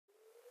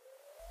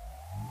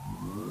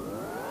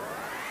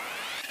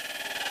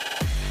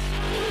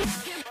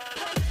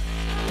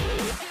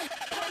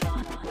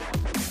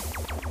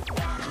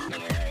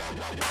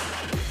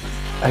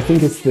I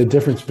think it's the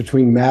difference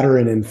between matter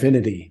and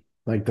infinity,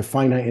 like the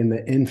finite and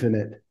the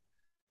infinite.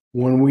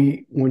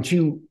 Once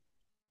you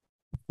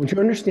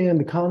understand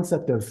the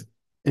concept of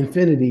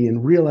infinity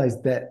and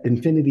realize that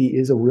infinity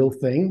is a real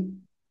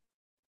thing,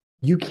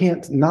 you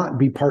can't not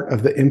be part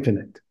of the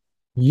infinite.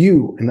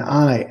 You and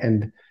I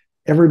and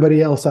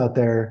everybody else out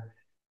there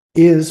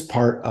is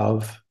part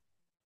of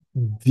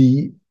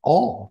the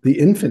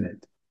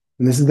infinite.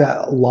 And this is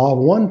that law of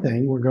one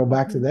thing. We'll go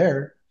back to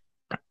there.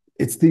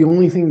 It's the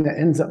only thing that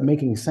ends up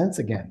making sense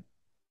again.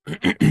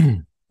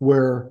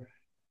 Where,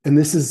 and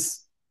this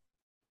is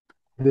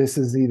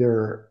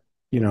either,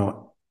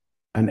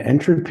 an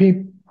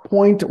entropy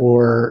point,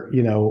 or,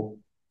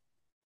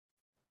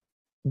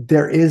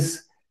 there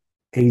is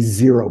a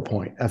zero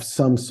point of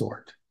some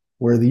sort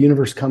where the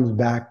universe comes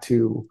back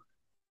to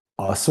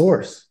a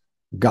source,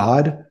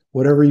 God,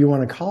 whatever you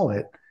want to call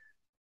it.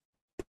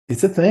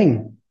 It's a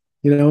thing,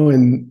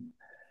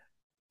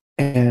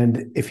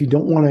 and if you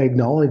don't want to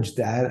acknowledge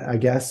that, I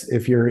guess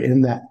if you're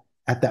in that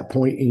at that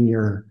point in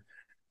your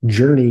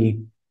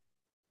journey,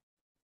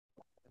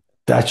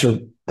 that's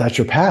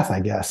your path, I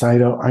guess.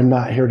 I'm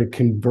not here to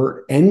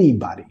convert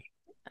anybody.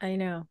 I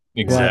know.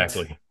 But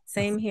Exactly.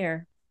 Same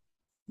here.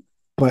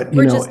 but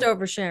We're just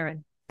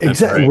oversharing. That's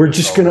exactly, right. we're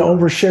just gonna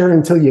overshare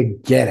until you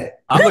get it.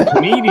 I'm a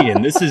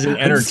comedian. This is an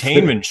I'm just kidding.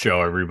 entertainment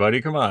show,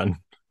 everybody. Come on.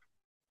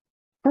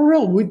 For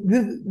real,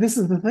 this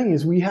is the thing: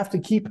 is we have to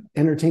keep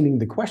entertaining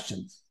the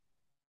questions,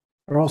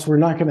 or else we're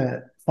not going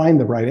to find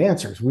the right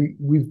answers.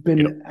 We've been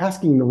Yep.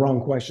 asking the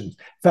wrong questions.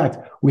 In fact,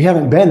 we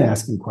haven't been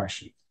asking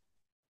questions.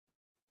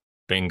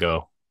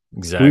 Bingo.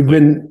 Exactly.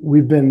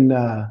 We've been.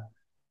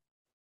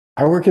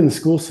 I work in the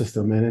school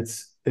system, and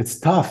it's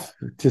tough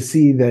to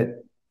see that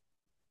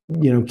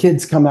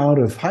kids come out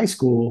of high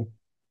school,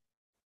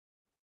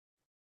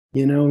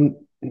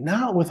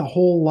 not with a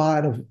whole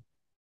lot of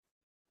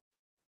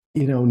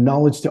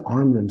knowledge to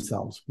arm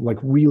themselves, like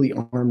really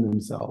arm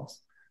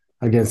themselves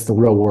against the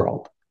real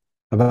world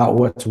about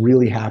what's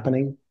really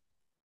happening.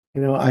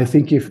 I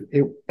think if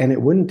it, and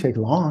it wouldn't take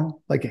long,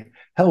 like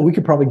hell, we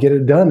could probably get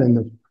it done in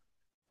the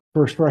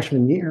first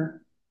freshman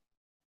year.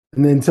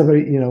 And then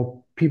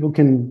people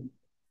can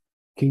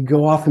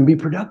go off and be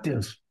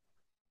productive.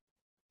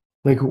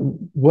 Like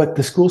what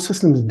the school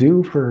systems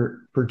do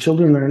for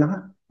children are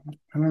not,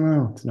 I don't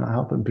know, it's not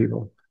helping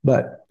people.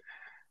 But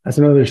that's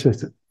another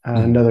system,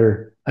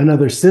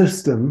 another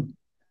system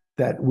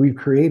that we've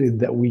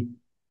created that we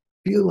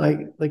feel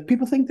like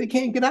people think they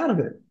can't get out of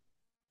it.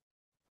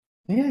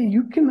 Yeah,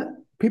 you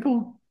can.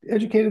 People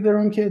educated their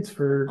own kids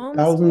for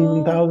thousands and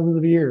Homeschool. thousands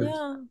of years.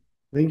 Yeah.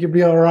 I think you'll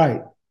be all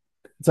right.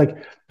 It's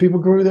like people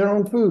grew their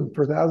own food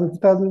for thousands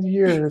and thousands of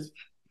years.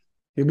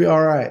 You'll be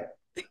all right.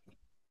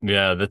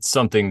 Yeah, that's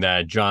something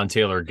that John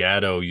Taylor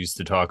Gatto used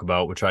to talk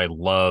about, which I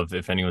love.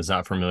 If anyone's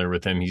not familiar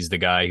with him, he's the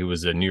guy who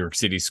was a New York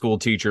City school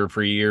teacher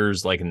for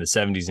years, like in the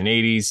 70s and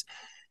 80s.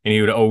 And he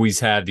would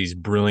always have these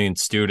brilliant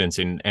students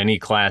in any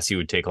class he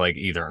would take, like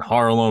either in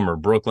Harlem or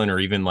Brooklyn or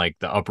even like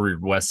the Upper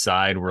West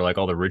Side where like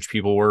all the rich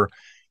people were.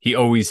 He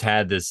always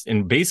had this.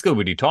 And basically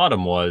what he taught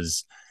him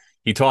was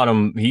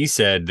he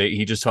said that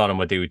he just taught them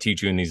what they would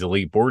teach you in these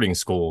elite boarding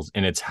schools.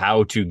 And it's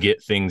how to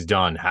get things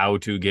done, how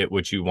to get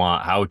what you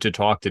want, how to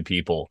talk to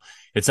people.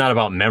 It's not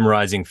about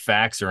memorizing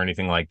facts or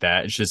anything like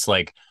that. It's just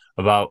like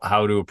about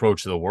how to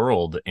approach the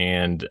world.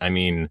 And I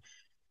mean,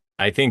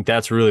 I think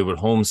that's really what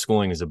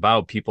homeschooling is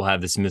about. People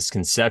have this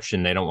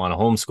misconception. They don't want to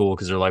homeschool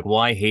because they're like, well,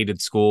 I hated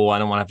school. I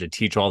don't want to have to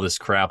teach all this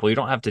crap. Well, you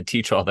don't have to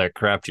teach all that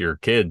crap to your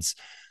kids.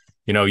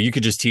 You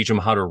could just teach them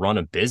how to run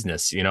a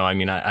business. I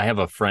mean, I have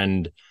a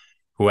friend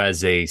who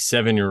has a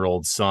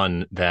 7-year-old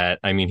son that,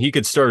 I mean, he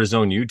could start his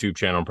own YouTube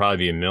channel and probably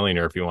be a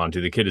millionaire if he wanted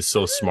to. The kid is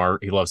so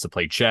smart. He loves to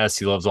play chess.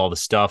 He loves all the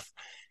stuff.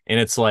 And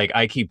it's like,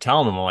 I keep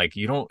telling him, like,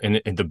 you don't, and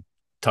the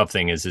tough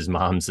thing is his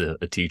mom's a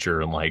teacher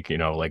and like,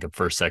 like a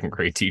first, second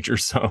grade teacher.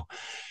 So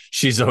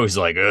she's always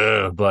like,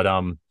 ugh. But,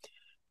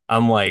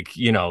 I'm like,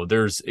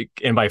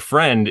 and my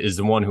friend is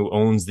the one who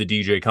owns the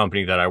DJ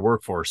company that I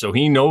work for. So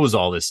he knows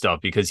all this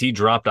stuff because he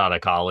dropped out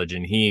of college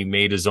and he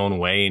made his own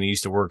way and he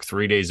used to work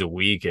 3 days a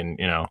week and,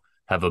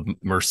 have a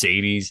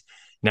Mercedes.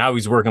 Now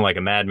he's working like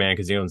a madman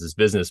because he owns his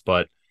business.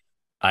 But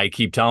I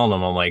keep telling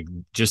him, I'm like,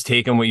 just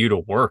take him with you to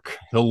work.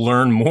 He'll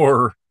learn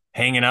more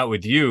hanging out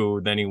with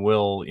you than he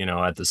will,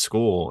 at the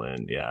school.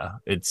 And yeah,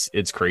 it's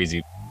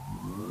crazy.